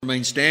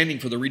Remain standing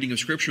for the reading of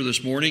Scripture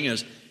this morning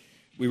as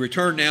we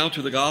return now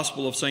to the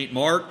Gospel of St.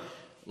 Mark.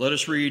 Let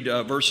us read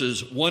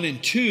verses 1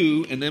 and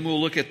 2, and then we'll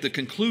look at the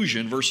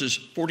conclusion, verses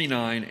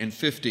 49 and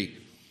 50.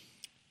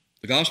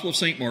 The Gospel of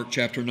St. Mark,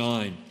 chapter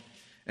 9.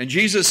 And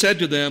Jesus said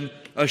to them,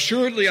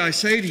 "Assuredly I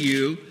say to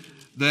you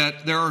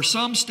that there are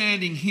some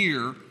standing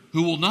here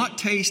who will not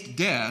taste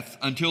death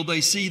until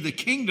they see the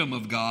kingdom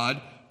of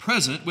God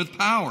present with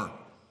power."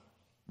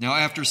 Now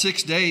after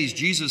 6 days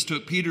Jesus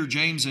took Peter,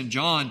 James, and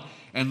John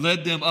and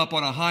led them up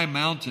on a high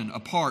mountain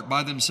apart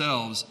by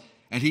themselves,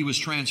 and he was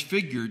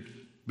transfigured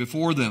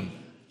before them.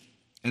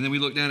 And then we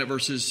look down at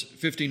verses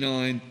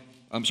 49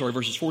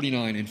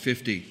 and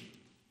 50.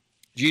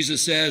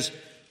 Jesus says,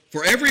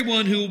 "For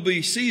everyone who will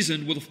be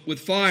seasoned with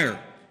fire,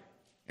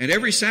 and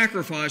every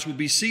sacrifice will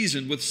be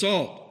seasoned with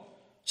salt.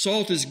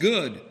 Salt is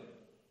good,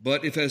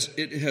 but if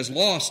it has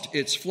lost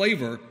its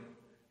flavor,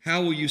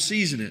 how will you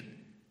season it?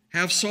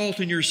 Have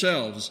salt in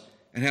yourselves,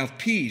 and have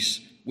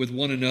peace with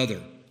one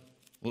another."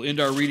 We'll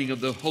end our reading of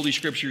the Holy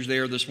Scriptures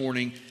there this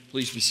morning.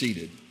 Please be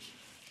seated.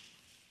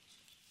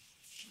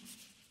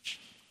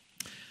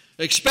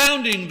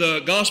 Expounding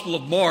the Gospel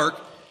of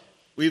Mark,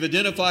 we've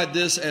identified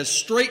this as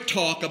straight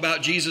talk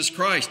about Jesus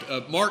Christ.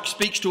 Mark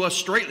speaks to us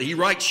straightly. He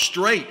writes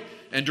straight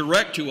and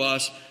direct to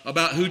us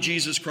about who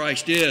Jesus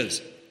Christ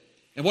is.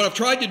 And what I've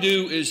tried to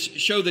do is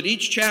show that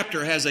each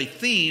chapter has a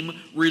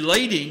theme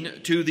relating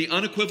to the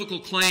unequivocal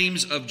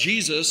claims of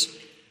Jesus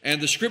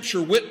and the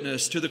Scripture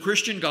witness to the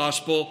Christian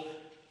gospel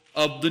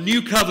of the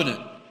new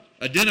covenant,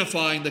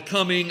 identifying the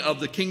coming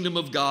of the kingdom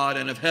of God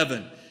and of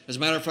heaven. As a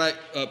matter of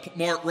fact,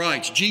 Mark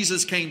writes,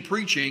 Jesus came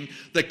preaching,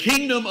 "The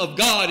kingdom of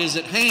God is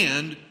at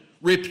hand,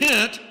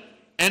 repent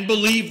and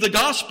believe the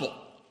gospel."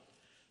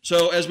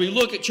 So as we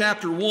look at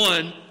chapter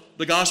 1,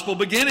 the gospel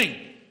beginning,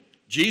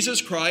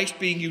 Jesus Christ,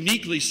 being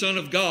uniquely Son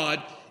of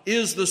God,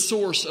 is the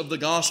source of the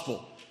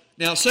gospel.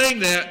 Now, saying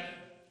that,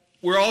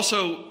 we're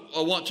also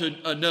want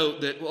to note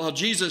that while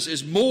Jesus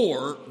is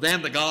more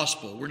than the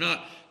gospel, we're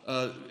not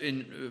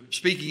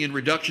speaking in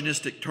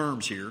reductionistic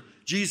terms here.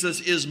 Jesus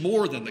is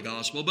more than the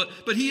gospel,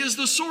 but he is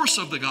the source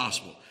of the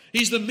gospel.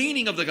 He's the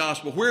meaning of the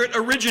gospel, where it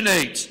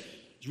originates,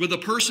 with the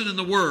person and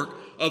the work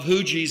of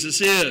who Jesus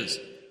is.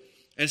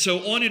 And so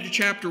on into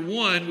chapter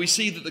 1, we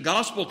see that the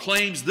gospel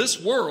claims this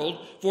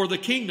world for the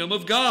kingdom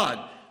of God,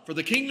 for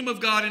the kingdom of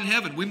God in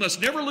heaven. We must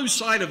never lose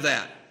sight of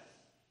that.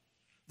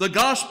 The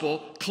gospel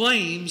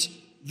claims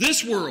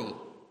this world,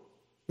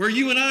 where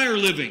you and I are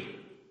living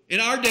in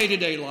our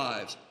day-to-day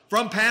lives,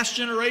 from past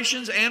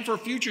generations and for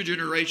future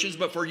generations,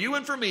 but for you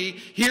and for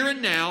me, here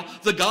and now,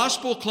 the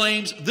gospel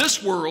claims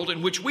this world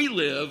in which we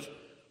live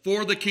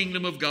for the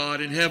kingdom of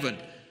God in heaven.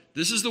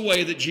 This is the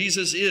way that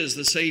Jesus is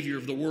the Savior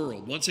of the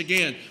world. Once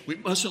again, we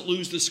mustn't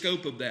lose the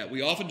scope of that.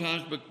 We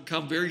oftentimes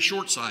become very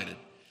short-sighted.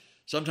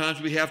 Sometimes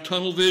we have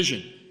tunnel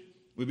vision.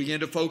 We begin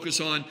to focus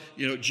on,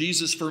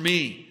 Jesus for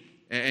me.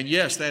 And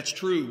yes, that's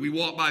true. We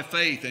walk by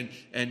faith,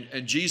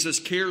 and Jesus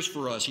cares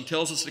for us. He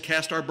tells us to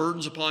cast our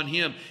burdens upon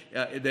Him,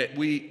 that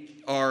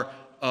we are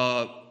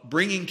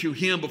bringing to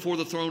Him before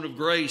the throne of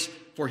grace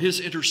for His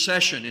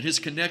intercession and His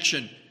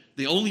connection,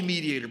 the only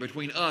mediator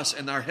between us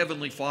and our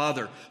Heavenly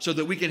Father, so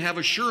that we can have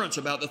assurance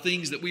about the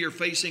things that we are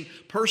facing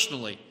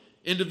personally,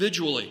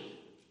 individually,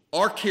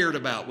 are cared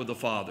about with the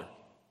Father.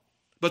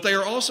 But they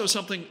are also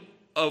something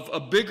of a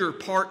bigger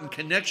part and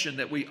connection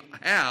that we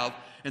have,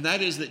 and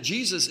that is that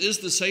Jesus is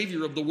the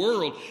Savior of the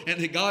world,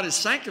 and that God is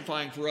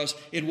sanctifying for us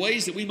in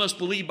ways that we must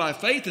believe by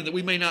faith and that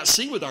we may not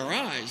see with our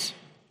eyes.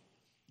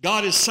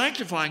 God is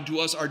sanctifying to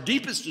us our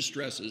deepest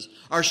distresses,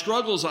 our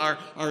struggles,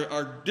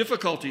 our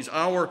difficulties,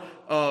 our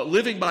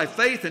living by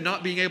faith and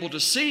not being able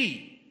to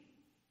see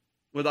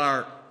with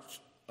our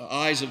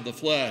eyes of the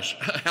flesh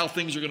how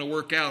things are going to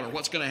work out, or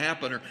what's going to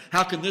happen, or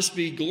how can this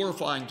be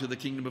glorifying to the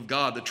kingdom of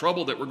God, the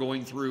trouble that we're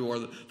going through, or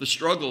the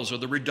struggles or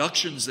the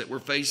reductions that we're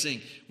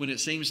facing when it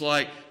seems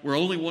like we're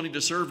only wanting to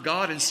serve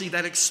God, and see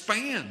that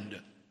expand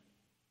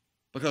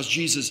because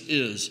Jesus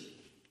is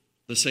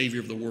the Savior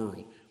of the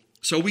world.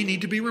 So we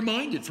need to be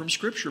reminded from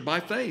Scripture by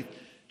faith,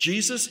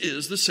 Jesus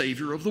is the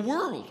Savior of the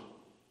world.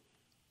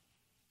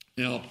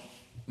 Now,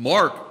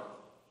 Mark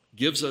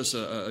gives us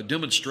a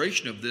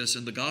demonstration of this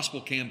in the gospel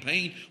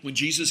campaign when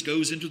Jesus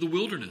goes into the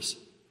wilderness.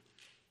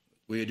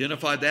 We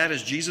identified that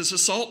as Jesus'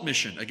 assault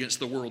mission against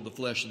the world, the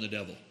flesh, and the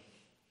devil.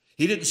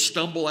 He didn't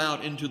stumble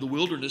out into the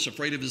wilderness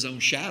afraid of his own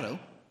shadow.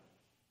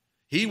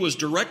 He was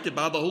directed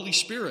by the Holy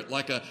Spirit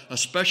like a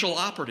special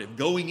operative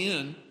going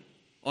in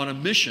on a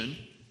mission,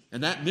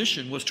 and that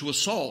mission was to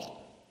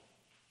assault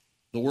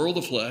the world,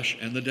 the flesh,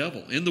 and the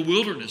devil. In the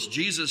wilderness,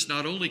 Jesus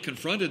not only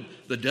confronted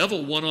the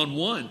devil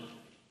one-on-one,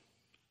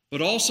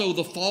 but also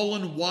the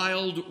fallen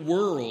wild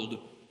world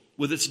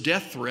with its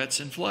death threats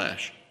and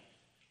flesh.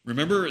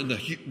 Remember, in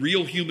the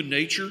real human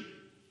nature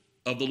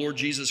of the Lord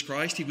Jesus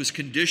Christ, He was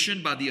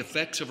conditioned by the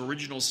effects of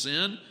original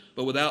sin,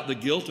 but without the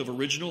guilt of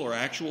original or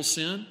actual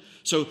sin.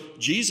 So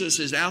Jesus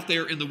is out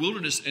there in the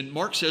wilderness, and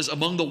Mark says,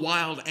 among the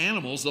wild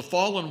animals, the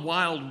fallen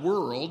wild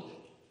world,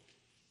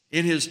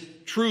 in His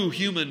true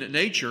human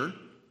nature,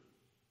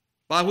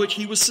 by which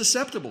he was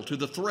susceptible to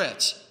the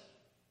threats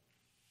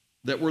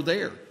that were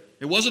there.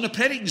 It wasn't a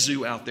petting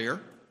zoo out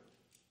there.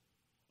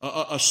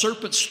 A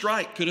serpent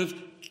strike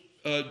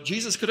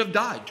Jesus could have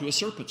died to a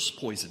serpent's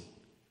poison.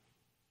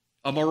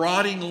 A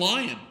marauding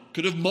lion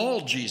could have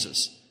mauled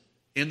Jesus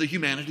in the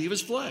humanity of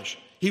his flesh.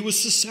 He was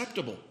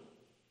susceptible.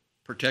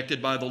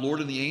 Protected by the Lord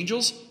and the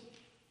angels?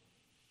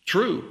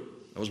 True.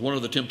 That was one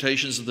of the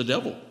temptations of the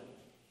devil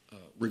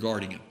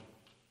regarding him.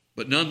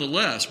 But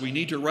nonetheless, we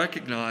need to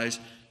recognize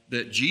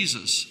that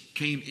Jesus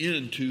came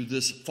into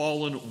this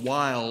fallen,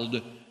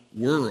 wild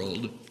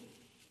world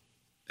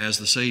as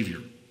the Savior.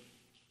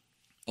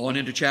 On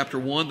into chapter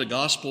 1, the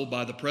gospel,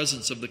 by the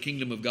presence of the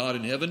kingdom of God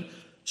in heaven,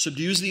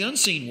 subdues the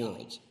unseen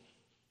worlds.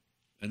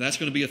 And that's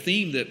going to be a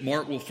theme that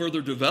Mark will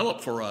further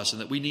develop for us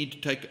and that we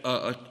need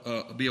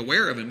to be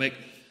aware of and make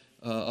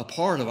a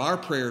part of our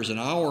prayers and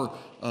our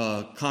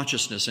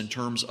consciousness in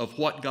terms of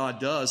what God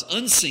does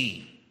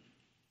unseen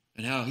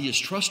and how he is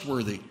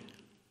trustworthy.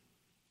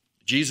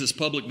 Jesus'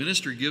 public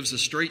ministry gives a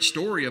straight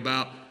story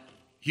about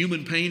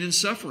human pain and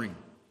suffering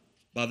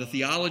by the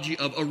theology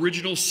of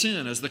original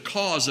sin as the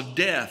cause of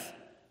death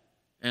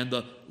and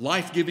the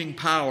life-giving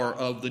power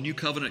of the new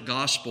covenant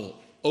gospel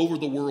over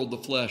the world, the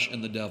flesh,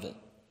 and the devil.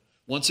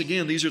 Once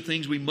again, these are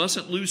things we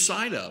mustn't lose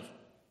sight of.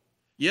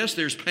 Yes,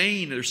 there's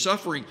pain, there's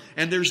suffering,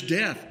 and there's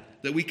death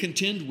that we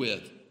contend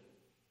with.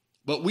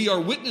 But we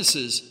are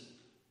witnesses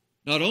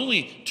not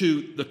only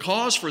to the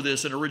cause for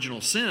this in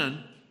original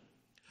sin,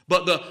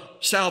 but the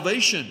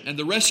salvation and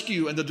the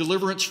rescue and the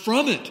deliverance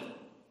from it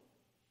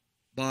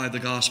by the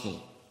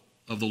gospel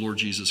of the Lord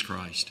Jesus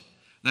Christ.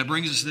 That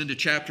brings us then to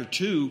chapter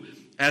 2.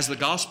 As the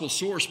gospel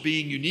source,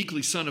 being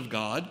uniquely Son of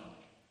God,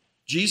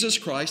 Jesus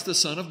Christ, the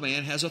Son of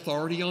Man, has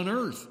authority on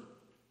earth.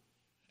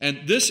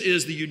 And this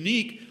is the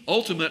unique,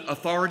 ultimate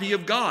authority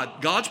of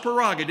God, God's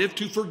prerogative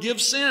to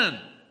forgive sin.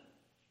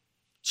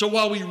 So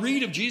while we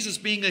read of Jesus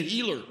being a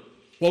healer,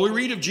 while we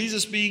read of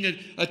Jesus being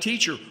a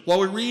teacher, while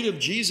we read of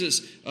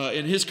Jesus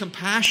in his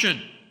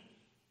compassion,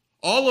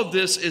 all of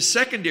this is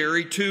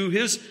secondary to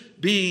his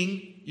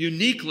being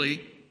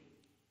uniquely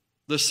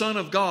the Son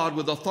of God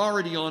with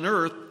authority on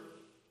earth,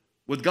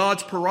 with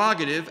God's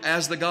prerogative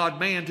as the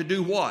God-man to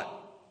do what?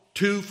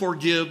 To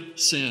forgive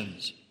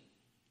sins.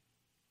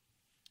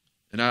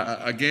 And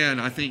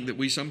I think that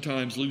we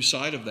sometimes lose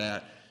sight of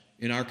that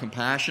in our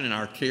compassion and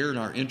our care and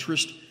our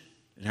interest,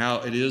 and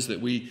how it is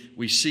that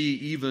we see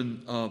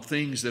even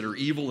things that are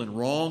evil and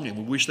wrong and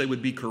we wish they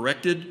would be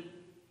corrected.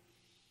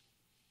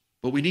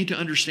 But we need to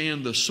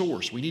understand the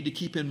source. We need to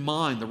keep in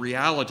mind the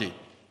reality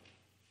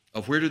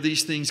of where do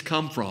these things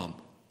come from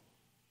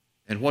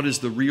and what is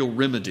the real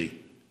remedy.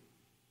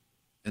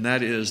 And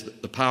that is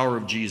the power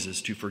of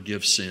Jesus to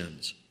forgive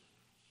sins.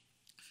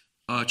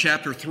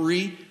 Chapter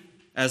 3,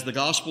 as the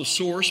gospel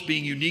source,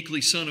 being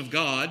uniquely Son of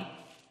God,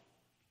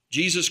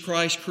 Jesus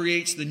Christ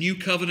creates the new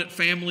covenant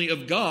family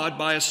of God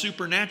by a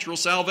supernatural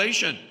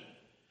salvation.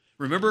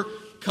 Remember,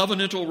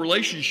 covenantal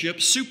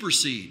relationships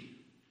supersede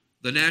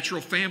the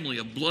natural family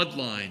of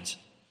bloodlines.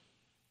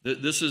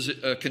 This is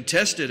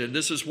contested, and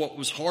this is what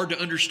was hard to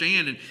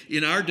understand. And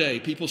in our day,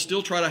 people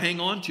still try to hang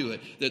on to it,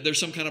 that there's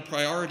some kind of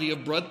priority of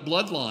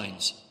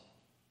bloodlines.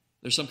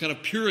 There's some kind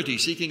of purity,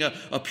 seeking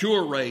a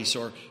pure race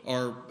or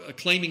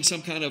claiming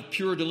some kind of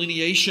pure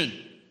delineation.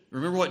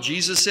 Remember what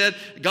Jesus said?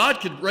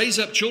 God could raise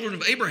up children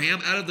of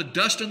Abraham out of the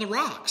dust and the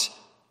rocks.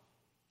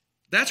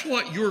 That's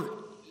what your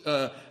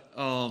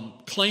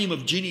claim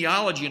of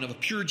genealogy and of a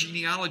pure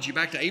genealogy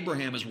back to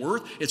Abraham is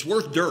worth. It's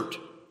worth dirt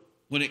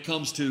when it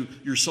comes to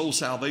your soul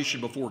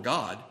salvation before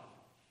God.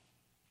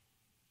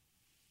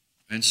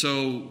 And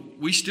so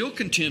we still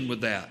contend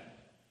with that.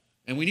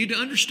 And we need to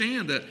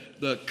understand that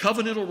the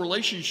covenantal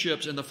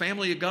relationships in the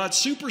family of God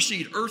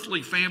supersede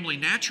earthly family,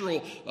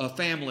 natural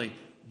family,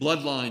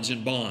 bloodlines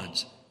and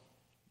bonds.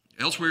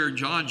 Elsewhere in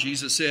John,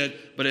 Jesus said,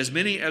 but as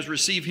many as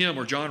receive him,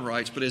 or John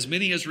writes, but as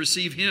many as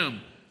receive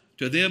him,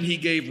 to them he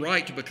gave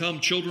right to become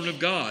children of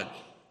God.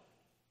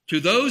 To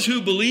those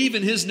who believe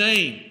in his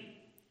name,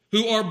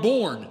 who are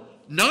born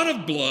not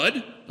of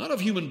blood, not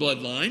of human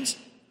bloodlines,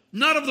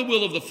 not of the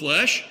will of the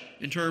flesh,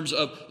 in terms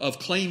of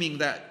claiming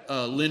that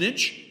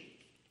lineage,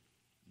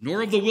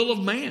 nor of the will of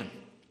man.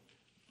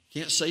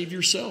 Can't save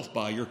yourself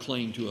by your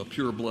claim to a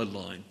pure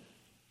bloodline.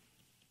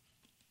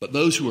 But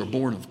those who are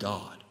born of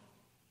God.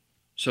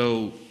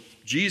 So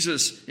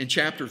Jesus in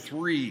chapter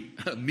 3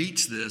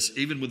 meets this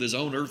even with his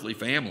own earthly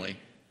family.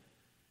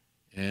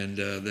 And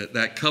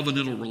that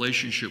covenantal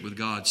relationship with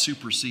God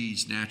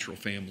supersedes natural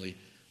family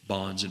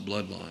bonds and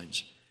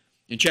bloodlines.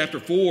 In chapter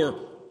 4,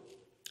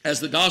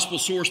 as the gospel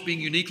source being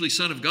uniquely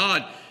Son of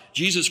God,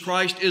 Jesus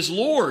Christ is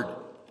Lord.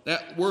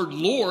 That word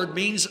Lord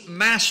means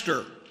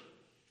master.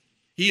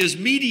 He is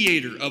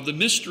mediator of the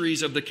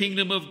mysteries of the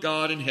kingdom of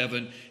God in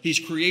heaven. He's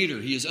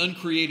creator. He is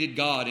uncreated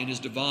God in his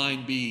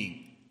divine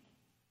being.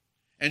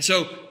 And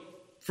so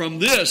from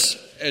this,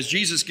 as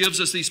Jesus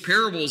gives us these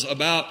parables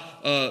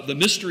about the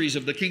mysteries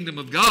of the kingdom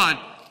of God,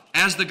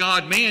 as the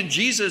God-man,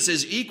 Jesus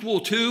is equal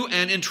to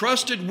and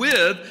entrusted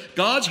with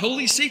God's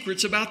holy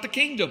secrets about the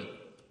kingdom.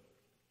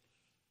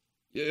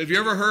 Have you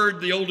ever heard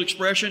the old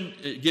expression,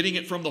 getting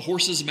it from the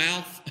horse's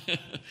mouth?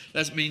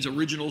 That means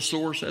original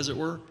source, as it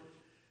were.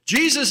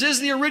 Jesus is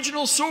the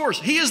original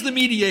source. He is the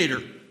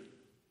mediator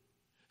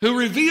who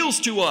reveals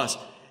to us.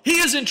 He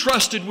is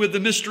entrusted with the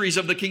mysteries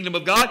of the kingdom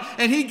of God,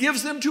 and He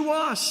gives them to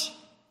us.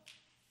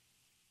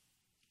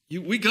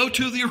 We go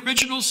to the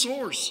original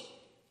source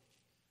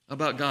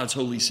about God's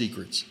holy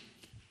secrets.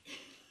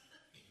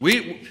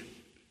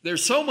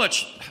 There's so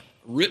much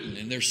written,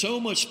 and there's so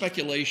much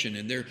speculation,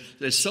 and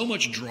there's so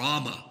much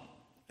drama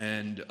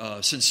and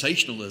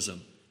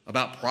sensationalism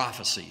about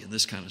prophecy and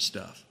this kind of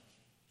stuff.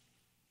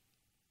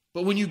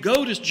 But when you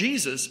go to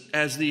Jesus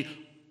as the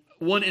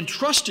one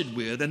entrusted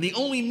with and the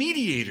only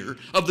mediator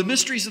of the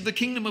mysteries of the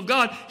kingdom of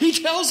God, He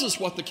tells us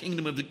what the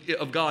kingdom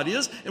of God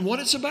is and what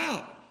it's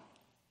about.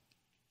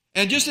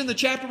 And just in the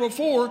chapter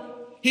before,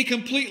 He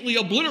completely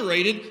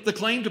obliterated the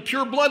claim to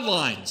pure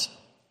bloodlines.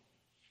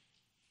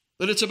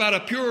 That it's about a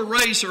pure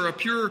race or a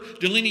pure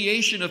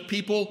delineation of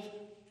people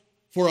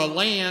for a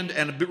land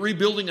and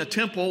rebuilding a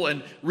temple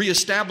and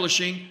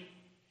reestablishing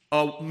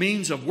a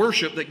means of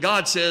worship that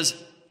God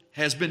says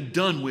has been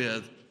done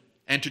with.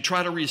 And to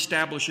try to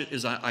reestablish it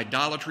is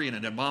idolatry and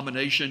an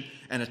abomination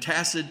and a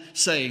tacit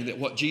saying that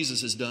what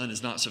Jesus has done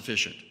is not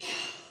sufficient.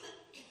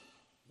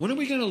 When are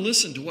we going to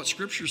listen to what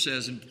Scripture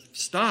says and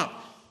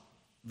stop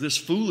this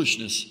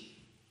foolishness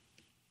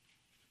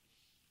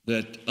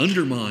that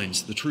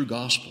undermines the true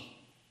gospel?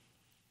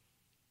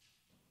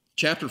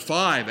 Chapter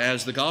 5,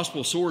 as the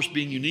gospel source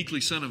being uniquely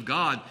Son of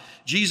God,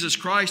 Jesus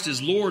Christ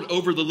is Lord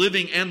over the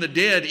living and the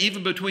dead,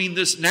 even between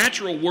this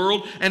natural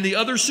world and the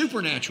other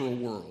supernatural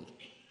world.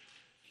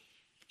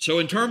 So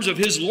in terms of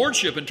His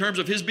lordship, in terms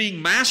of His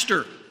being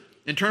master,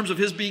 in terms of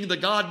His being the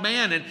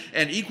God-man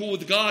and equal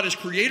with God as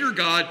Creator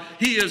God,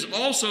 He is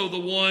also the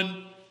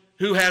one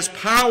who has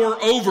power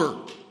over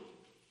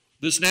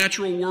this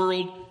natural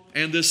world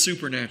and this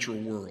supernatural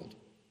world.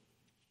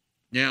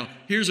 Now,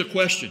 here's a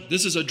question.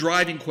 This is a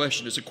driving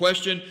question. It's a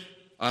question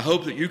I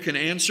hope that you can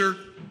answer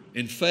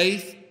in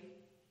faith,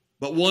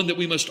 but one that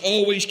we must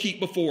always keep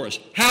before us.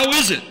 How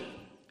is it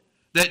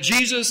that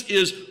Jesus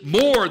is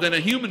more than a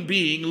human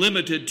being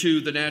limited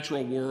to the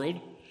natural world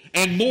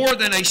and more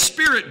than a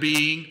spirit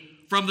being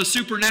from the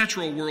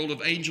supernatural world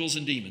of angels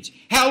and demons?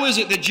 How is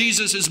it that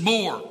Jesus is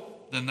more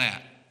than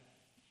that?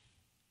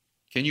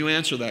 Can you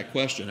answer that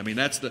question? I mean,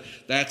 that's the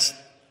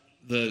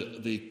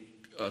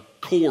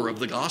core of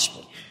the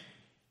gospel.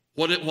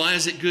 Why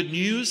is it good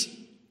news?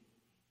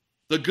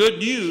 The good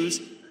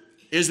news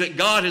is that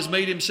God has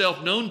made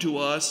Himself known to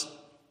us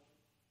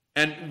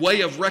and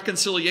way of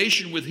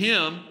reconciliation with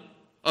Him,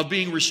 of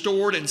being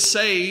restored and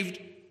saved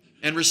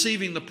and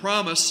receiving the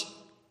promise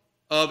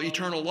of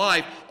eternal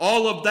life.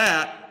 All of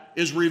that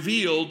is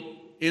revealed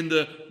in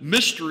the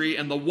mystery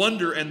and the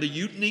wonder and the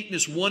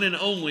uniqueness, one and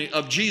only,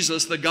 of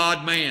Jesus, the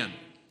God-man.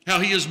 How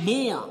He is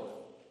more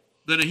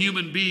than a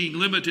human being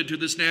limited to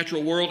this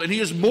natural world, and He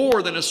is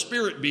more than a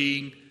spirit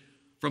being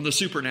from the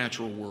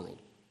supernatural world.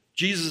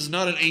 Jesus is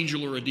not an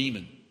angel or a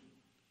demon.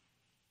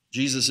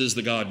 Jesus is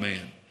the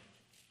God-man.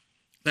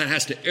 That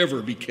has to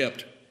ever be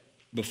kept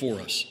before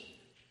us.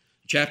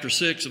 Chapter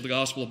 6 of the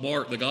Gospel of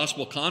Mark, the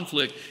gospel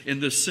conflict in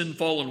this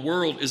sin-fallen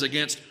world is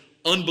against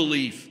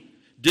unbelief,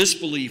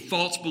 disbelief,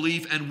 false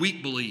belief, and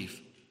weak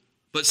belief.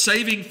 But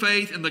saving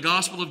faith in the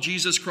gospel of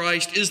Jesus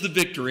Christ is the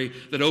victory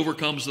that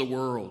overcomes the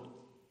world.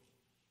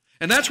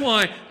 And that's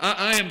why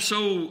I am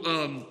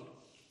so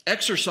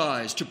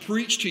exercised to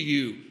preach to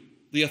you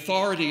the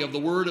authority of the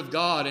Word of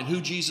God and who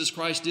Jesus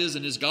Christ is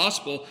in His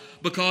gospel,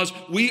 because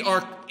we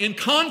are in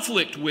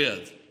conflict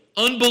with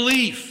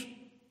unbelief.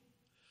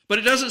 But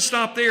it doesn't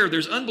stop there.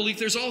 There's unbelief.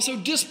 There's also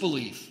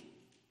disbelief.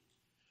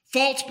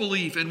 False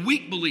belief and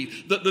weak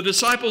belief. The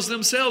disciples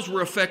themselves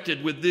were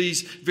affected with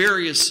these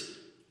various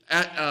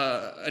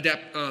aspects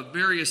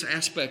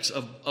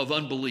of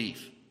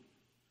unbelief.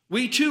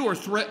 We too are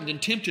threatened and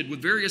tempted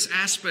with various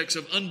aspects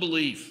of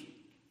unbelief.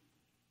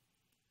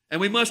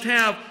 And we must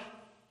have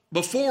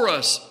before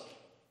us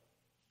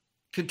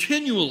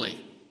continually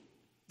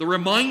the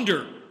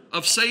reminder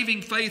of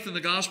saving faith in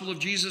the gospel of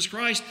Jesus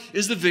Christ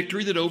is the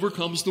victory that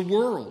overcomes the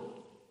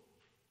world.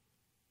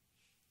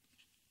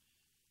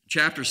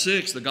 Chapter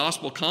 6, the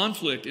gospel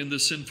conflict in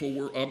this sinful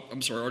world.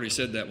 I'm sorry, I already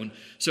said that one.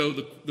 So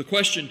the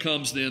question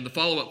comes then, the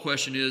follow-up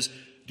question is,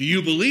 do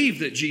you believe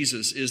that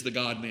Jesus is the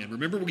God-man?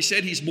 Remember we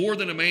said He's more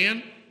than a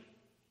man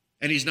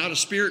and He's not a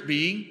spirit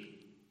being.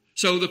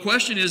 So the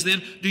question is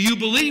then, do you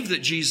believe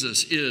that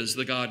Jesus is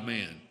the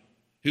God-man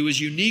who is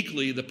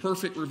uniquely the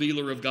perfect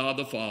revealer of God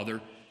the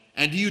Father?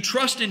 And do you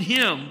trust in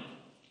Him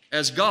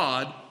as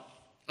God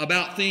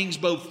about things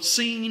both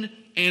seen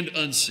and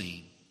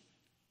unseen?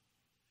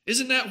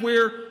 Isn't that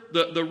where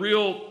the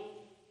real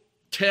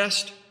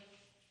test,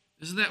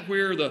 isn't that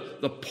where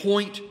the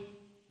point,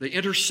 the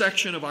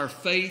intersection of our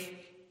faith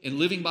and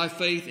living by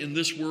faith in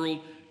this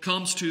world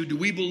comes to? Do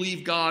we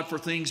believe God for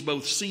things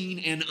both seen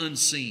and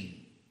unseen?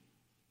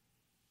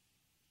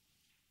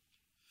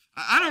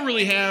 I don't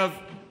really have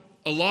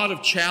a lot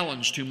of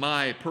challenge to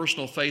my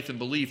personal faith and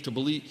belief to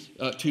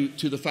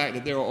the fact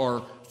that there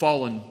are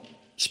fallen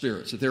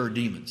spirits, that there are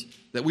demons,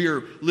 that we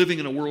are living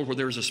in a world where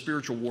there is a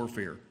spiritual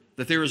warfare,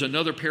 that there is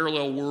another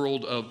parallel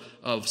world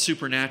of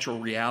supernatural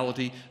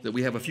reality that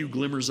we have a few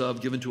glimmers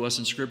of given to us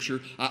in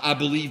Scripture. I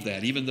believe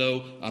that, even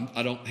though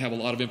I don't have a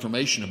lot of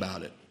information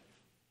about it.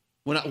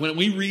 When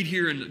we read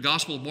here in the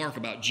Gospel of Mark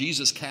about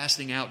Jesus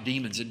casting out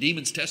demons and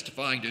demons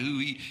testifying to who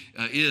He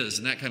is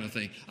and that kind of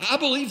thing, I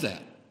believe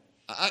that.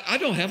 I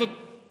don't have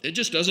it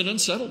just doesn't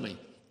unsettle me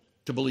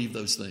to believe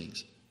those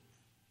things.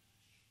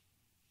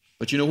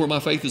 But you know where my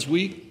faith is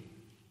weak?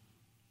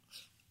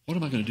 What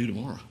am I going to do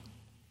tomorrow?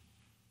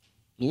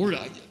 Lord,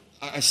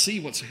 I see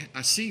what's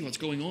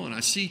going on. I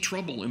see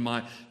trouble in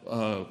my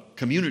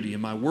community, in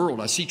my world.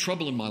 I see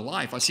trouble in my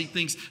life. I see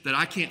things that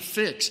I can't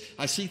fix.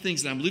 I see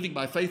things that I'm living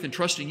by faith and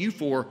trusting You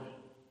for.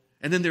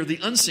 And then there are the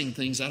unseen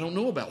things I don't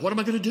know about. What am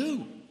I going to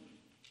do?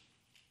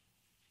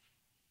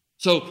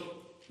 So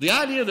the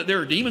idea that there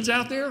are demons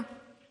out there,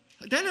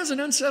 that doesn't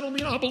unsettle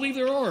me. I believe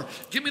there are.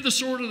 Give me the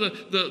sword of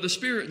the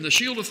Spirit and the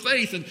shield of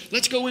faith, and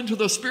let's go into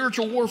the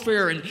spiritual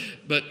warfare.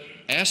 But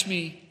ask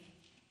me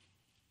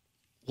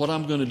what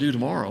I'm going to do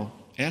tomorrow.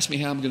 Ask me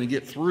how I'm going to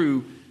get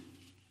through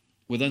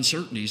with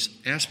uncertainties.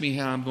 Ask me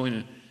how I'm going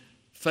to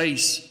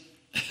face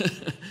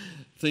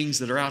things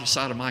that are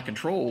outside of my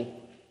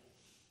control.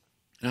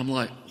 And I'm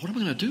like, what am I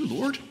going to do,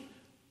 Lord?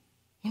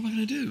 What am I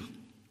going to do?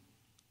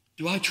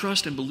 Do I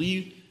trust and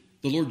believe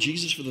the Lord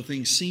Jesus for the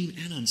things seen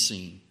and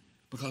unseen?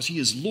 Because He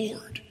is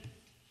Lord.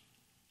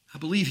 I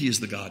believe He is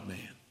the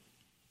God-man.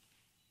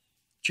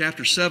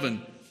 Chapter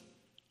 7,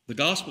 the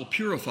gospel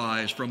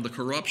purifies from the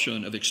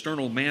corruption of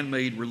external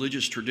man-made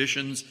religious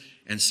traditions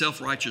and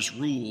self-righteous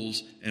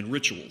rules and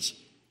rituals,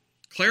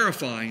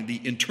 clarifying the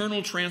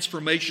internal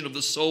transformation of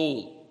the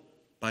soul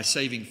by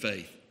saving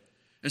faith.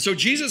 And so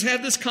Jesus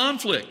had this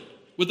conflict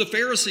with the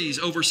Pharisees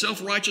over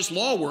self-righteous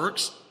law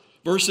works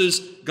versus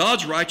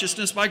God's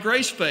righteousness by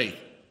grace faith.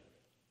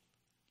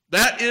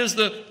 That is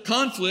the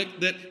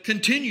conflict that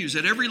continues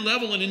at every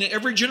level and in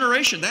every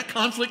generation. That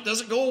conflict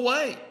doesn't go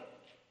away.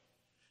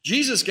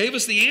 Jesus gave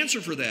us the answer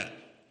for that.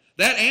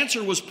 That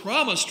answer was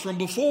promised from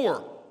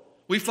before.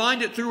 We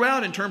find it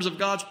throughout in terms of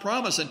God's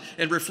promise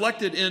and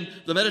reflected in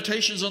the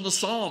meditations on the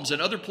Psalms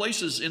and other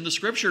places in the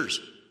Scriptures.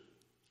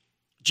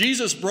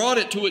 Jesus brought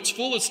it to its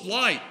fullest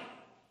light.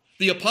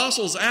 The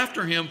apostles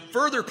after Him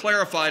further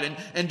clarified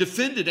and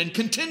defended and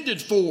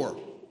contended for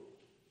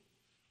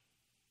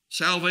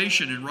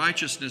salvation and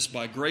righteousness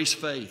by grace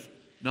faith,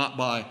 not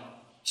by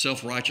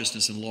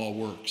self-righteousness and law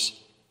works.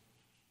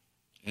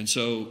 And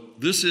so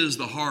this is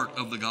the heart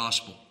of the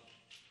gospel.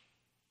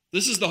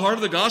 This is the heart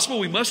of the gospel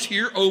we must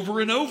hear over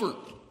and over.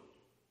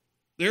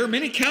 There are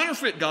many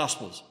counterfeit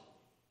gospels.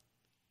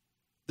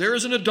 There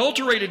is an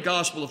adulterated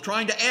gospel of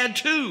trying to add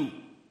to.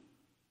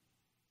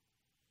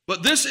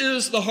 But this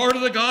is the heart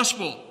of the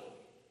gospel.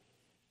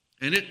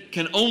 And it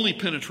can only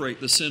penetrate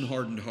the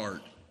sin-hardened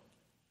heart.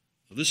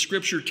 This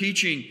scripture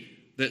teaching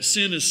that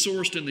sin is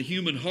sourced in the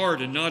human heart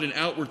and not in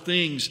outward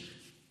things,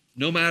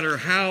 no matter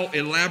how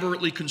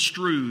elaborately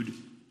construed,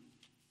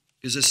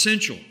 is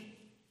essential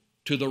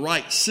to the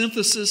right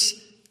synthesis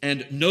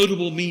and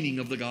notable meaning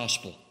of the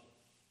gospel.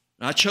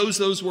 And I chose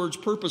those words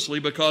purposely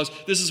because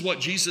this is what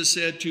Jesus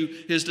said to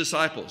His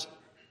disciples.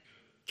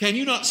 Can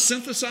you not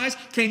synthesize?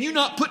 Can you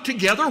not put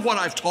together what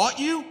I've taught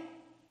you?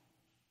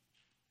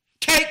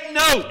 Take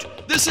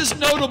note. This is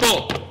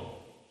notable.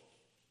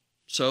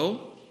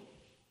 So,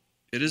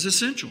 it is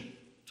essential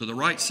to the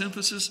right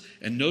synthesis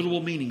and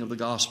notable meaning of the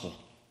gospel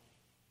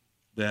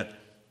that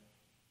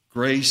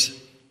grace,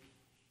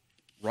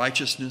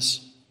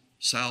 righteousness,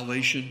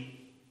 salvation,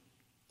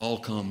 all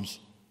comes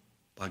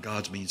by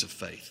God's means of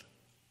faith.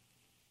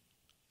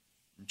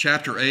 In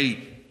chapter 8,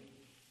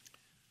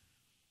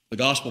 the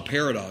gospel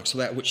paradox,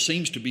 that which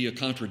seems to be a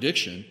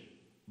contradiction,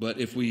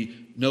 but if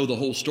we know the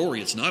whole story,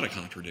 it's not a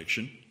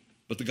contradiction.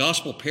 But the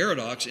gospel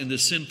paradox in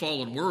this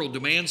sin-fallen world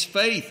demands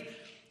faith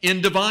in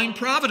divine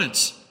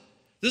providence.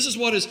 This is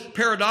what is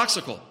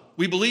paradoxical.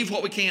 We believe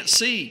what we can't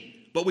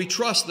see, but we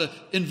trust the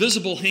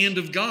invisible hand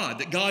of God,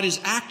 that God is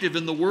active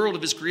in the world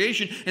of His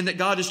creation and that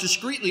God is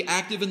discreetly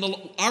active in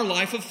our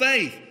life of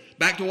faith.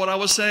 Back to what I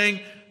was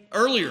saying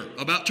earlier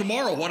about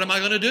tomorrow. What am I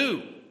going to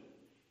do?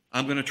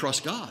 I'm going to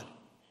trust God.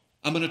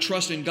 I'm going to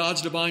trust in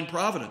God's divine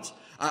providence.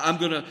 I'm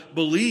going to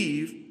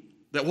believe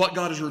that what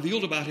God has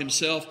revealed about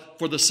Himself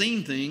for the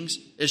seen things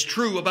is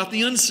true about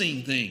the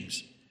unseen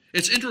things.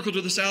 It's integral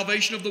to the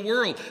salvation of the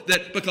world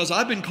that because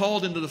I've been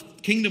called into the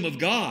kingdom of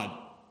God,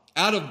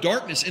 out of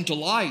darkness into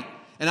light,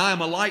 and I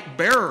am a light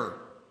bearer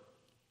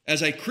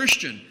as a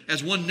Christian,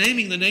 as one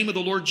naming the name of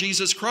the Lord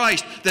Jesus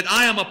Christ, that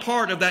I am a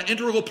part of that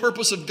integral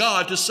purpose of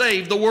God to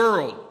save the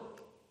world.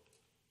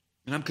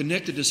 And I'm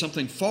connected to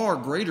something far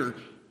greater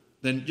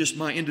than just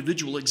my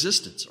individual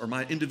existence or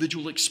my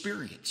individual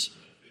experience.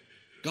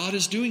 God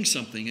is doing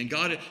something and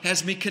God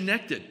has me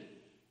connected.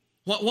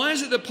 Why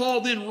is it that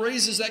Paul then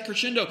raises that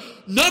crescendo?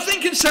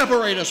 Nothing can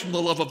separate us from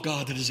the love of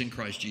God that is in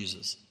Christ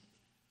Jesus.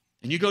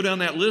 And you go down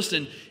that list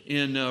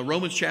in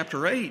Romans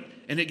chapter 8,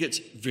 and it gets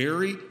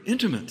very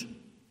intimate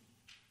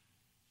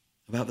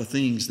about the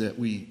things that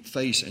we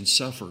face and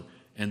suffer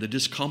and the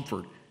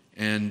discomfort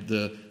and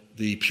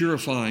the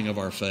purifying of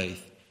our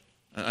faith.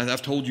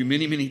 I've told you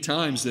many, many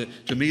times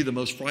that to me the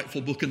most frightful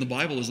book in the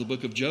Bible is the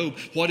book of Job.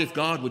 What if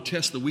God would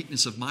test the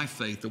weakness of my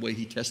faith the way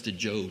he tested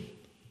Job?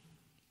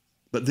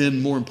 But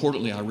then more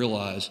importantly, I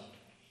realize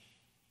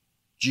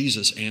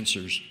Jesus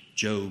answers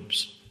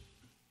Job's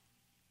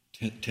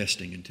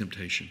testing and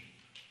temptation.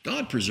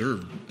 God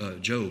preserved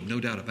Job, no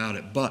doubt about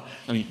it. But,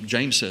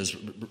 James says,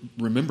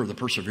 remember the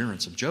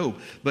perseverance of Job.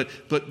 But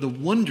the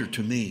wonder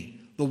to me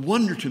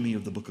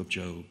of the book of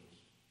Job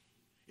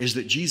is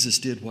that Jesus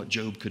did what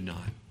Job could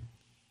not.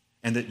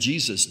 And that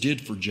Jesus did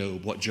for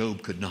Job what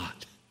Job could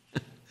not.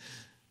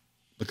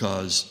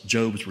 Because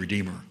Job's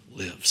Redeemer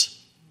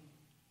lives.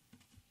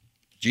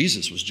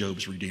 Jesus was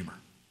Job's Redeemer.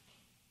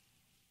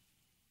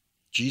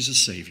 Jesus'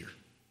 Savior.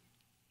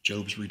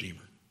 Job's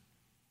Redeemer.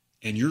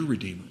 And your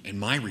Redeemer and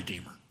my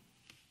Redeemer.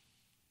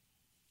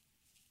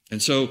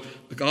 And so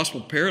the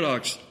gospel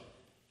paradox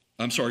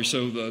in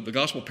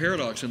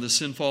this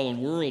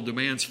sin-fallen world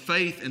demands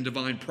faith in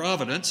divine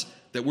providence,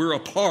 that we're a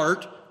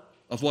part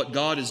of what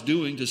God is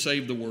doing to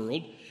save the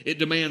world. It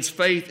demands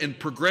faith in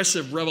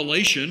progressive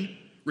revelation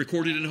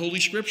recorded in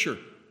Holy Scripture.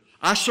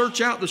 I search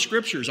out the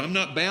Scriptures. I'm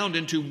not bound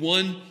into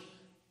one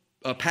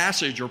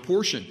passage or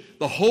portion.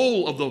 The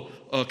whole of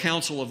the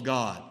counsel of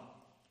God.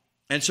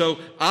 And so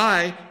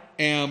I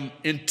am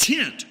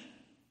intent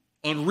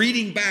on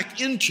reading back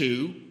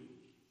into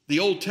the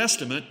Old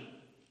Testament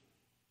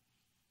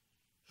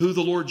who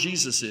the Lord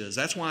Jesus is.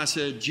 That's why I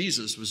said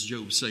Jesus was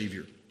Job's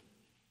Savior.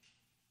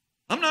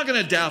 I'm not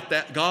going to doubt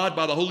that God,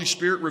 by the Holy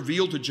Spirit,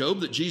 revealed to Job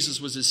that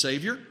Jesus was his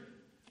Savior.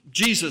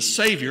 Jesus,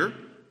 Savior.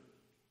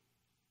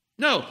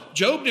 No,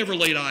 Job never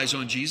laid eyes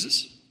on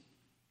Jesus.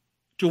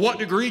 To what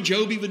degree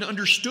Job even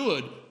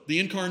understood the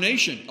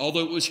incarnation,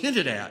 although it was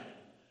hinted at,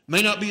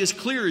 may not be as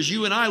clear as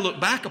you and I look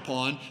back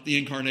upon the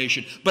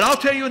incarnation. But I'll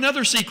tell you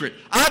another secret.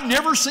 I've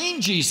never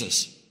seen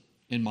Jesus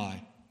in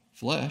my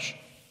flesh,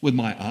 with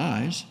my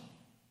eyes.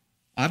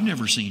 I've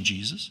never seen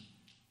Jesus,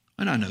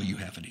 and I know you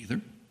haven't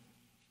either.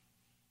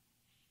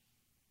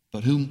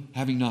 But whom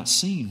having not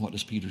seen, what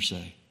does Peter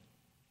say?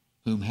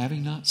 Whom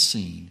having not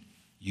seen,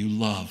 you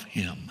love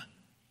him.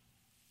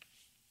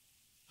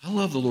 I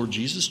love the Lord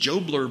Jesus.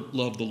 Job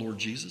loved the Lord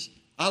Jesus.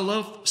 I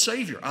love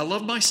Savior. I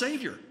love my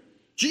Savior.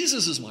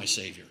 Jesus is my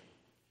Savior,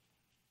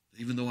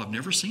 even though I've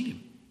never seen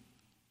him.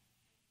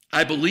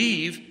 I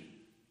believe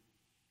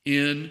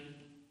in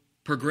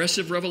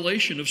progressive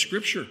revelation of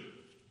Scripture,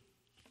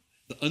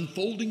 the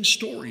unfolding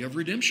story of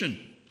redemption.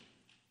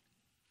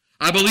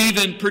 I believe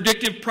in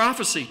predictive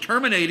prophecy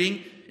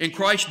terminating in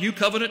Christ's new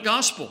covenant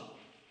gospel.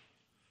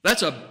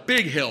 That's a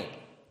big help.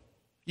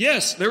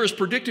 Yes, there is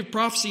predictive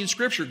prophecy in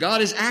Scripture.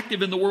 God is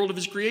active in the world of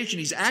his creation.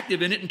 He's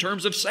active in it in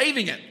terms of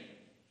saving it.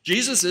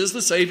 Jesus is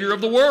the Savior of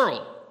the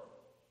world.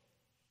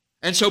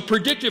 And so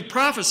predictive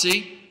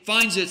prophecy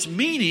finds its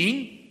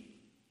meaning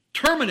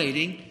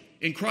terminating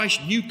in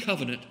Christ's new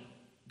covenant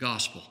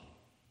gospel.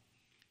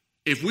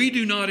 If we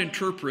do not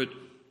interpret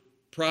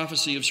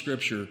prophecy of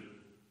Scripture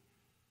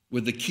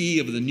with the key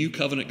of the new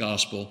covenant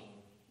gospel,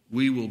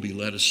 we will be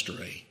led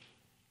astray.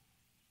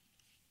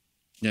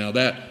 Now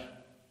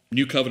that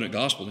new covenant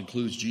gospel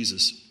includes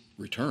Jesus'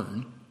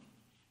 return,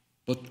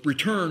 but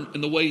return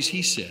in the ways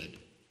he said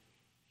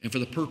and for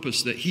the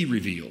purpose that he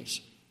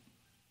reveals.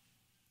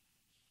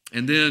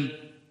 And then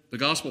the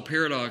gospel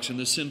paradox in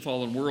this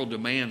sin-fallen world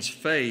demands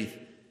faith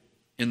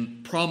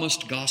in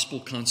promised gospel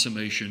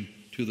consummation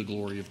to the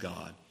glory of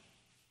God.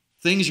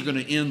 Things are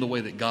going to end the way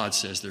that God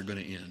says they're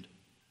going to end.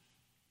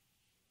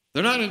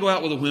 They're not going to go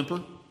out with a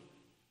whimper.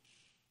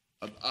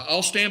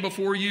 I'll stand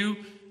before you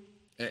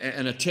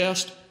and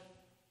attest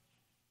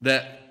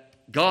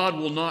that God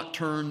will not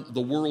turn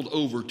the world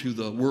over to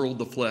the world,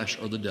 the flesh,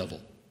 or the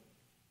devil.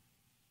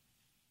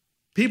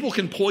 People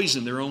can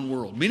poison their own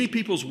world. Many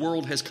people's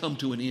world has come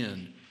to an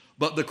end.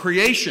 But the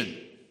creation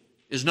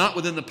is not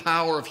within the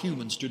power of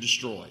humans to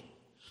destroy.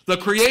 The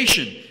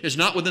creation is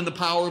not within the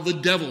power of the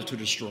devil to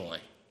destroy.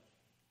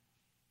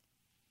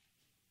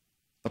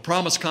 The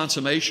promised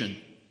consummation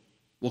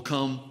will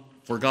come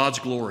for God's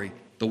glory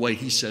the way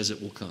he says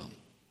it will come.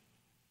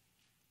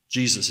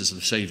 Jesus is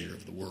the Savior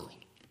of the world.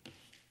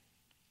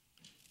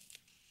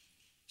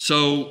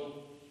 So,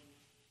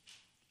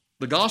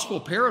 the gospel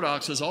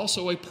paradox is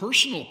also a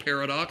personal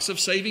paradox of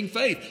saving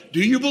faith. Do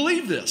you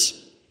believe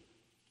this?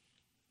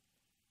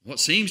 What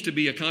seems to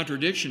be a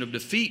contradiction of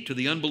defeat to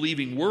the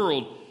unbelieving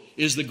world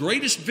is the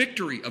greatest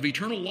victory of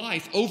eternal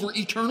life over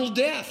eternal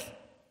death.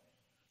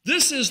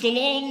 This is the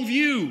long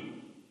view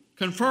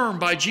confirmed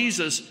by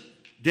Jesus'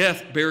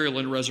 death, burial,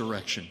 and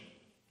resurrection.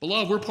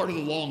 Beloved, we're part of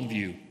the long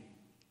view.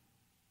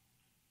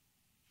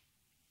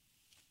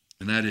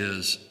 And that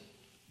is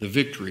the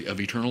victory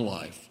of eternal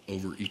life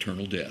over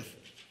eternal death.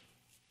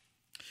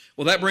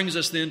 Well, that brings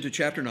us then to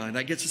chapter 9.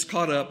 That gets us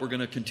caught up. We're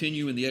going to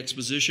continue in the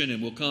exposition,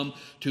 and we'll come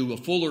to a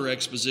fuller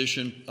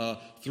exposition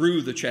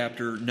through the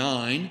chapter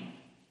 9.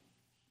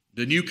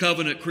 The New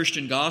Covenant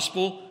Christian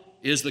gospel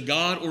is the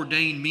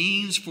God-ordained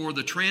means for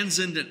the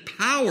transcendent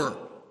power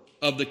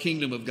of the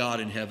kingdom of God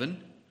in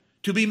heaven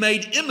to be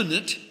made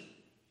imminent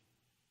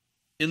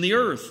in the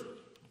earth.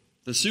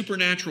 The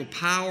supernatural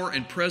power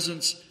and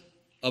presence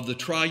of the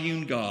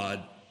triune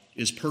God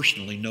is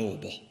personally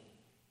knowable.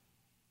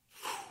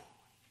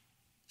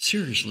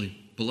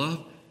 Seriously,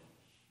 beloved,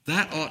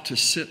 that ought to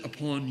sit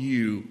upon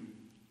you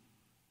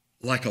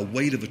like a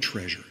weight of a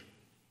treasure.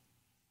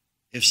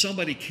 If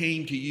somebody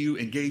came to you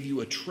and gave you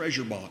a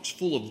treasure box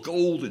full of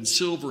gold and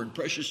silver and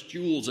precious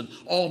jewels and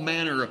all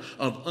manner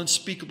of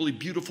unspeakably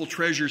beautiful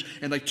treasures,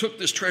 and they took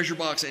this treasure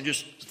box and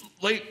just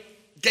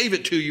gave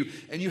it to you,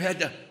 and you had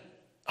to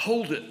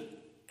hold it,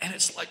 and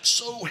it's like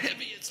so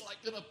heavy, it's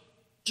like going to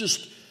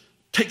just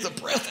take the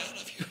breath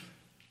out of you.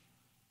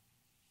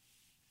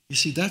 You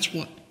see, that's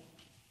what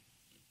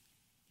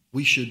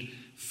we should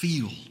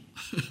feel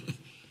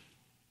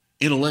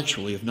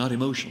intellectually, if not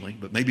emotionally,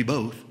 but maybe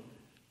both,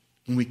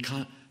 when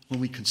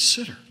we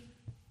consider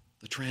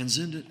the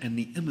transcendent and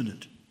the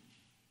immanent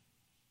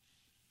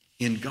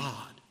in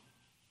God,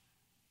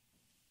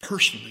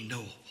 personally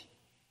knowable.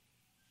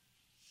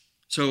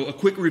 So a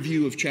quick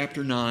review of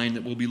chapter 9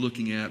 that we'll be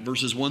looking at,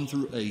 verses 1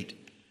 through 8.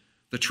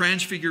 The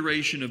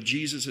transfiguration of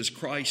Jesus as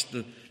Christ,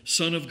 the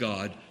Son of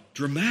God,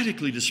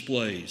 dramatically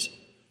displays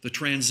the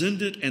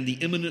transcendent and the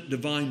immanent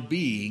divine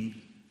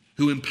being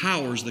who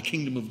empowers the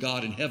kingdom of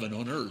God in heaven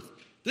on earth.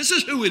 This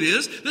is who it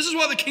is. This is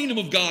what the kingdom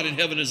of God in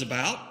heaven is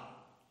about.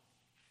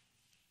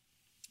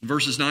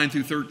 Verses 9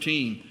 through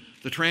 13,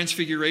 the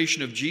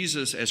transfiguration of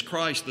Jesus as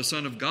Christ, the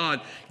Son of God,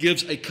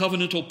 gives a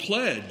covenantal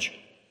pledge,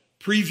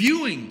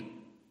 previewing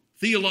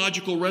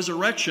theological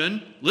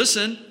resurrection,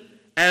 listen,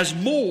 as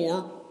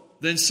more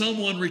than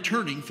someone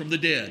returning from the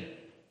dead.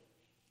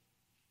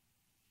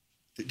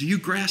 Do you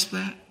grasp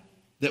that?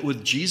 That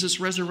with Jesus'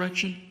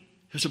 resurrection,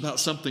 it's about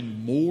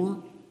something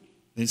more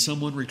than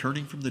someone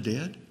returning from the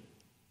dead?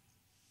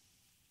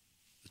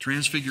 The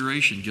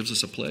transfiguration gives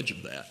us a pledge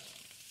of that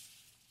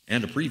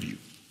and a preview.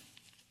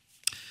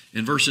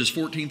 In verses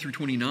 14 through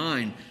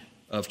 29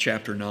 of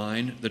chapter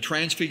 9, the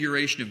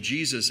transfiguration of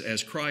Jesus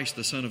as Christ,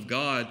 the Son of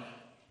God,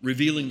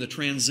 revealing the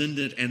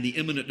transcendent and the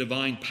immanent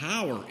divine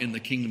power in the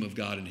kingdom of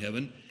God in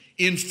heaven,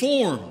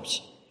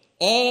 informs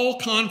all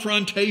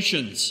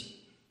confrontations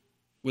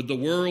with the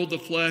world, the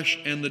flesh,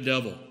 and the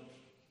devil.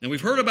 And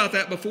we've heard about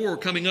that before,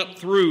 coming up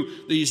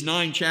through these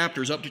 9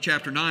 chapters, up to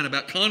chapter 9,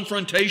 about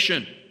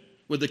confrontation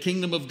with the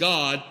kingdom of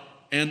God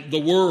and the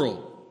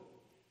world.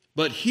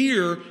 But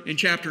here in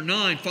chapter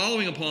 9,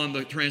 following upon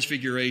the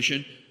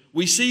transfiguration,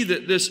 we see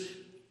that this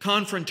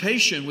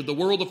confrontation with the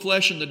world, the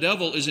flesh, and the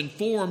devil is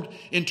informed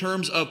in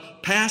terms of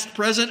past,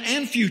 present,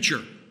 and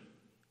future.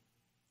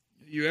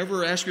 You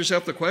ever ask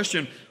yourself the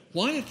question,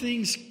 why did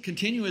things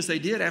continue as they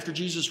did after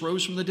Jesus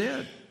rose from the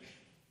dead?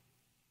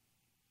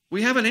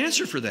 We have an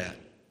answer for that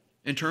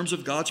in terms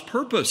of God's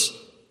purpose.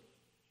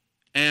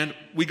 And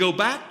we go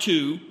back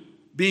to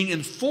being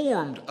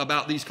informed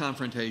about these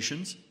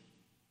confrontations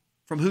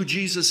from who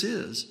Jesus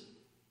is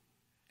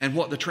and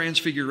what the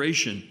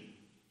transfiguration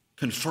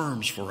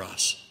confirms for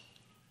us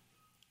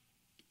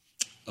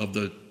of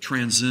the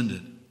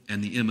transcendent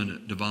and the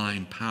immanent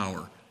divine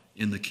power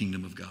in the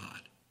kingdom of God.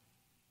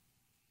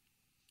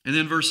 And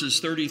then verses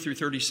 30 through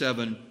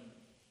 37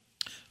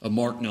 of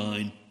Mark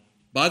 9,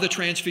 by the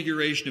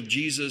transfiguration of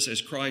Jesus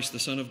as Christ, the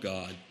Son of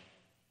God,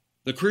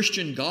 the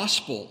Christian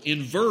gospel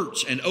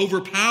inverts and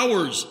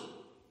overpowers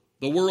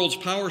the world's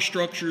power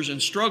structures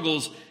and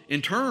struggles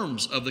in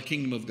terms of the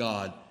kingdom of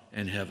God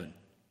and heaven.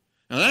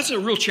 Now that's a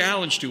real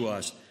challenge to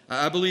us.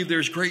 I believe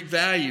there's great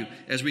value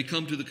as we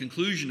come to the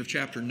conclusion of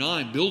chapter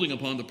 9, building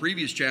upon the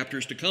previous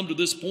chapters, to come to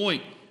this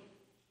point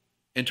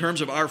in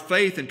terms of our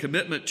faith and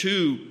commitment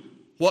to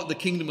what the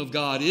kingdom of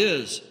God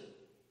is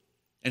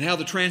and how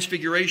the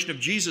transfiguration of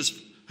Jesus,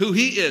 who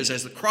he is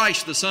as the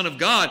Christ, the Son of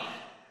God,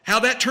 how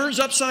that turns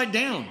upside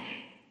down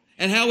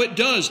and how it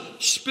does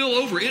spill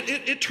over.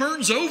 It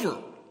turns over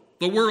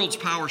the world's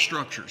power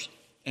structures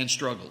and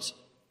struggles.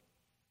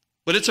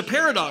 But it's a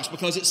paradox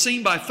because it's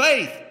seen by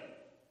faith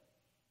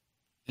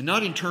and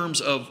not in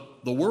terms of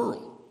the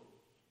world.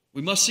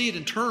 We must see it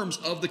in terms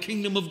of the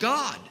kingdom of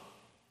God.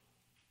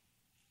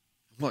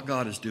 What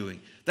God is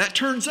doing. That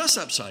turns us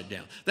upside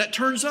down. That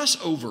turns us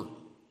over.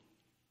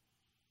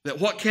 That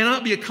what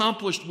cannot be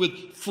accomplished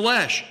with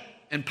flesh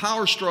and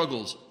power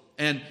struggles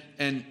and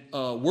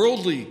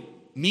worldly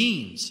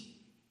means,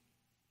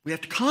 we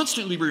have to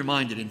constantly be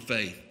reminded in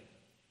faith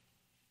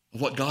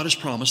of what God has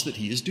promised that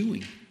he is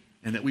doing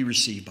and that we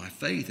receive by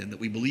faith and that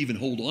we believe and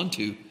hold on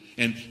to.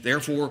 And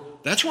therefore,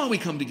 that's why we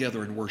come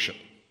together and worship.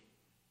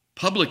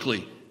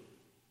 Publicly,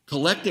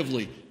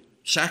 collectively,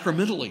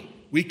 sacramentally,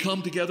 we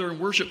come together and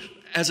worship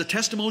as a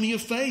testimony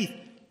of faith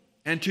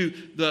and to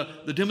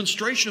the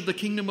demonstration of the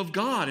kingdom of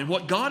God and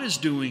what God is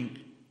doing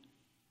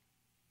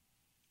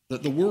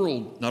that the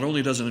world not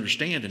only doesn't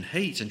understand and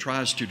hates and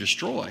tries to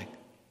destroy,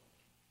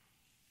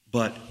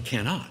 but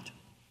cannot.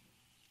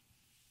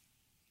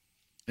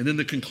 And then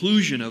the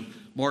conclusion of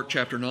Mark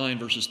chapter 9,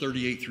 verses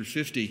 38 through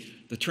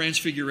 50, the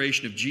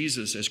transfiguration of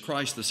Jesus as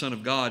Christ, the Son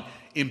of God,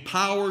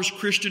 empowers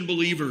Christian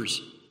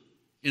believers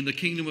in the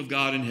kingdom of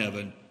God in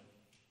heaven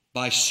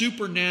by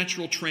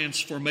supernatural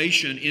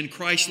transformation in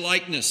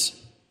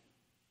Christ-likeness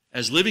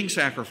as living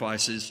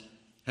sacrifices,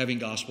 having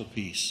gospel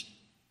peace.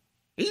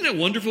 Isn't it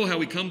wonderful how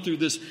we come through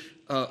this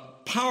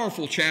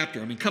powerful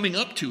chapter? I mean, coming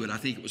up to it, I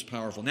think it was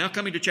powerful. Now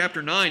coming to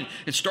chapter 9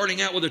 and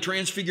starting out with a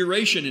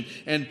transfiguration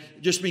and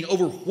just being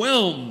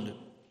overwhelmed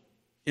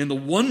in the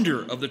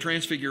wonder of the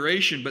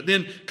transfiguration, but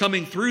then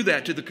coming through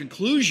that to the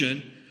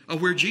conclusion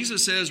of where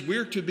Jesus says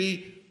we're to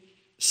be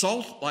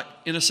salt like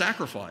in a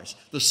sacrifice.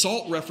 The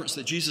salt reference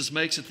that Jesus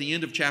makes at the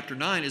end of chapter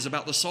 9 is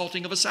about the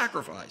salting of a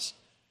sacrifice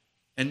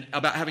and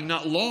about having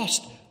not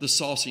lost the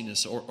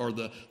sauciness or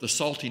the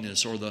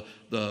saltiness or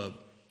the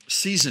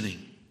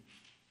seasoning.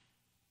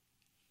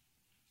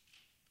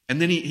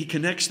 And then he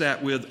connects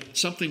that with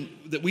something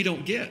that we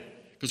don't get.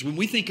 Because when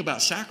we think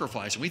about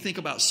sacrifice and we think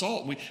about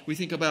salt, we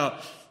think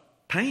about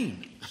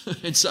pain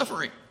and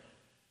suffering.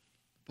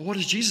 But what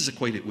does Jesus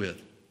equate it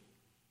with?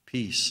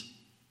 Peace.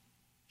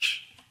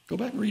 Go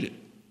back and read it.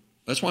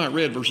 That's why I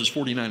read verses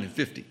 49 and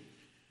 50.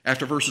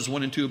 After verses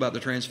 1 and 2 about the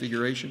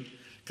transfiguration,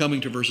 coming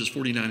to verses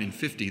 49 and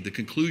 50, the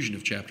conclusion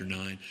of chapter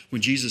 9,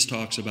 when Jesus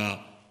talks about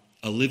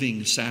a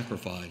living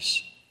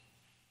sacrifice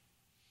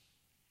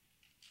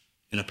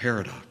in a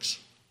paradox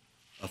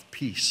of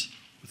peace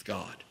with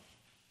God.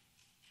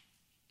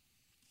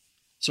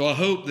 So I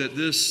hope that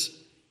this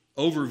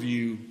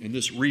overview and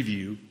this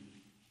review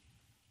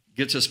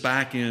gets us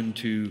back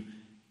into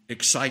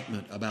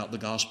excitement about the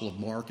Gospel of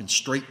Mark and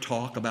straight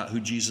talk about who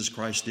Jesus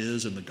Christ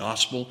is and the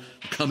gospel,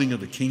 the coming of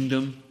the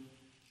kingdom.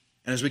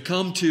 And as we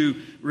come to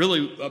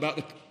really about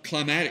the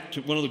climatic,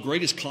 to one of the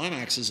greatest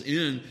climaxes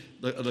in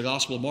the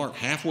Gospel of Mark,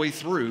 halfway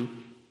through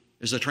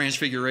is the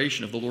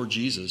transfiguration of the Lord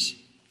Jesus.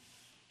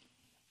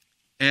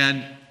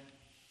 And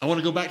I want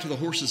to go back to the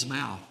horse's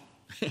mouth.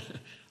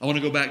 I want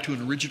to go back to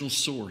an original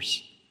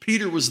source.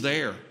 Peter was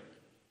there.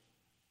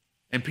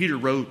 And Peter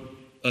wrote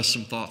us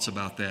some thoughts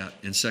about that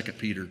in 2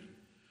 Peter.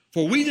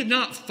 For we did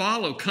not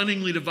follow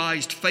cunningly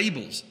devised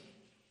fables.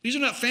 These are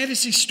not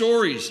fantasy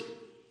stories.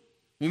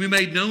 When we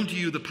made known to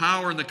you the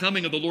power and the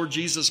coming of the Lord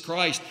Jesus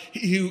Christ,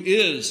 who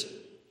is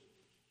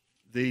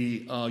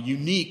the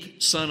unique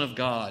Son of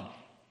God.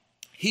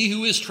 He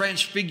who is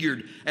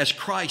transfigured as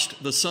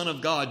Christ, the Son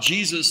of God,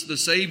 Jesus the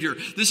Savior.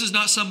 This is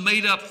not some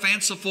made-up,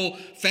 fanciful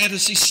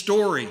fantasy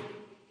story.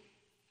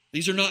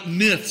 These are not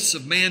myths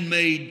of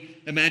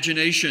man-made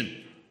imagination.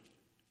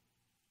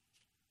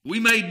 We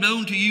made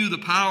known to you the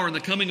power and the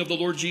coming of the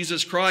Lord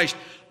Jesus Christ,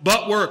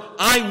 but were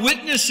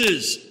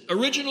eyewitnesses,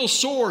 original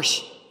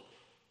source,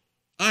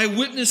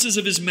 eyewitnesses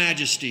of His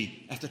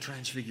majesty at the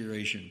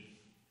transfiguration.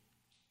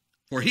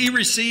 For He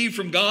received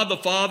from God the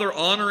Father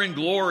honor and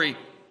glory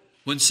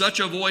when such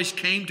a voice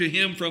came to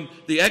Him from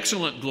the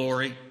excellent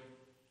glory,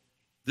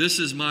 this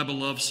is my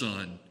beloved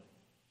Son,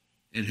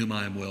 in whom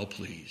I am well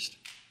pleased.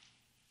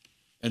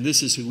 And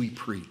this is who we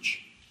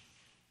preach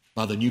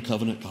by the new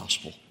covenant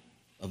gospel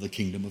of the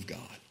kingdom of God.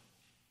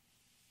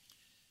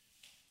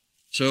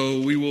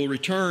 So we will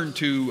return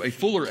to a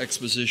fuller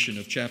exposition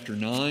of chapter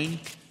 9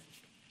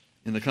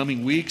 in the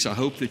coming weeks. I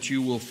hope that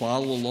you will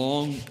follow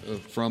along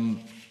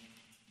from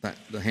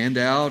the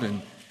handout,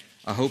 and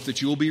I hope that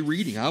you will be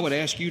reading. I would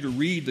ask you to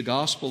read the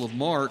Gospel of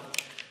Mark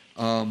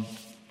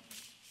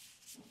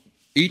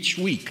each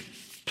week,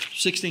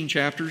 16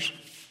 chapters.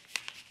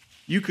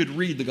 You could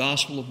read the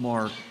Gospel of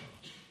Mark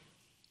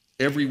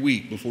every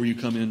week before you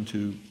come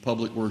into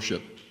public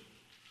worship.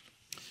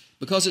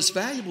 Because it's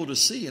valuable to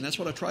see, and that's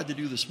what I tried to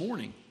do this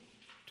morning,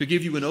 to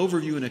give you an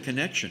overview and a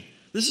connection.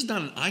 This is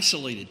not an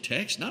isolated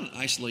text, not an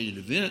isolated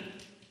event.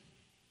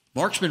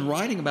 Mark's been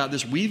writing about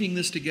this, weaving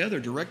this together,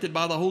 directed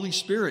by the Holy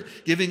Spirit,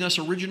 giving us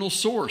original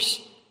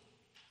source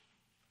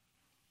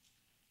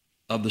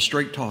of the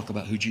straight talk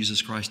about who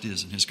Jesus Christ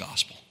is and His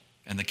gospel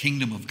and the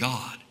kingdom of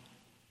God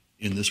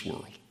in this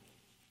world.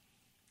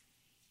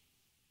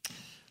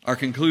 Our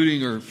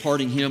concluding or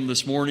parting hymn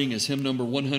this morning is hymn number 100.